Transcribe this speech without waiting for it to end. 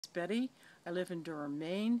Betty. I live in Durham,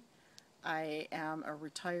 Maine. I am a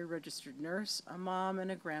retired registered nurse, a mom,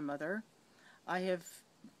 and a grandmother. I have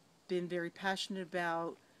been very passionate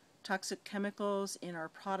about toxic chemicals in our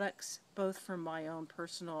products, both from my own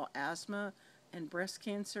personal asthma and breast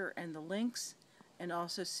cancer and the links, and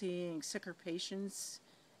also seeing sicker patients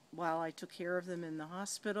while I took care of them in the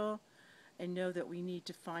hospital, and know that we need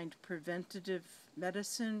to find preventative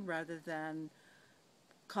medicine rather than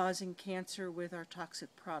causing cancer with our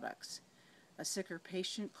toxic products. A sicker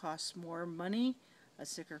patient costs more money. A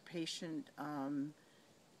sicker patient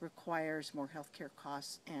requires more healthcare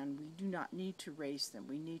costs, and we do not need to raise them.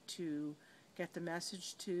 We need to get the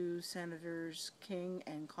message to Senators King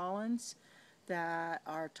and Collins that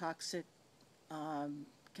our toxic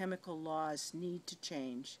chemical laws need to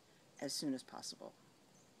change as soon as possible.